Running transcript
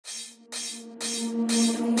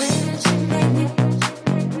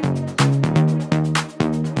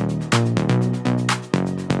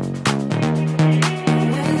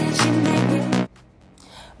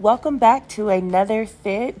Welcome back to another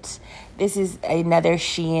fit. This is another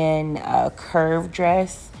Shein curve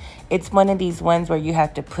dress. It's one of these ones where you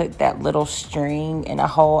have to put that little string in a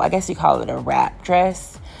hole. I guess you call it a wrap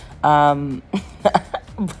dress. But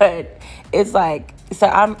it's like, so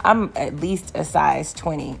I'm at least a size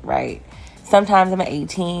 20, right? Sometimes I'm an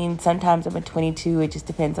 18, sometimes I'm a 22. It just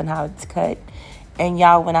depends on how it's cut. And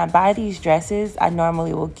y'all, when I buy these dresses, I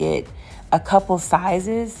normally will get a couple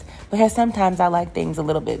sizes because sometimes I like things a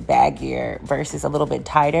little bit baggier versus a little bit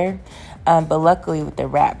tighter. But luckily with the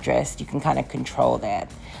wrap dress, you can kind of control that.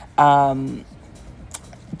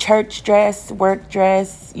 Church dress, work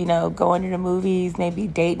dress, going to the movies, maybe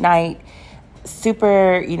date night,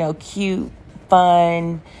 super, cute,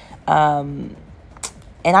 fun. And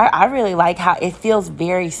I really like how it feels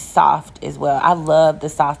very soft as well. I love the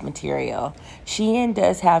soft material. Shein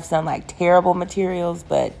does have some like terrible materials,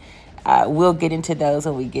 but we'll get into those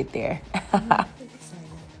when we get there.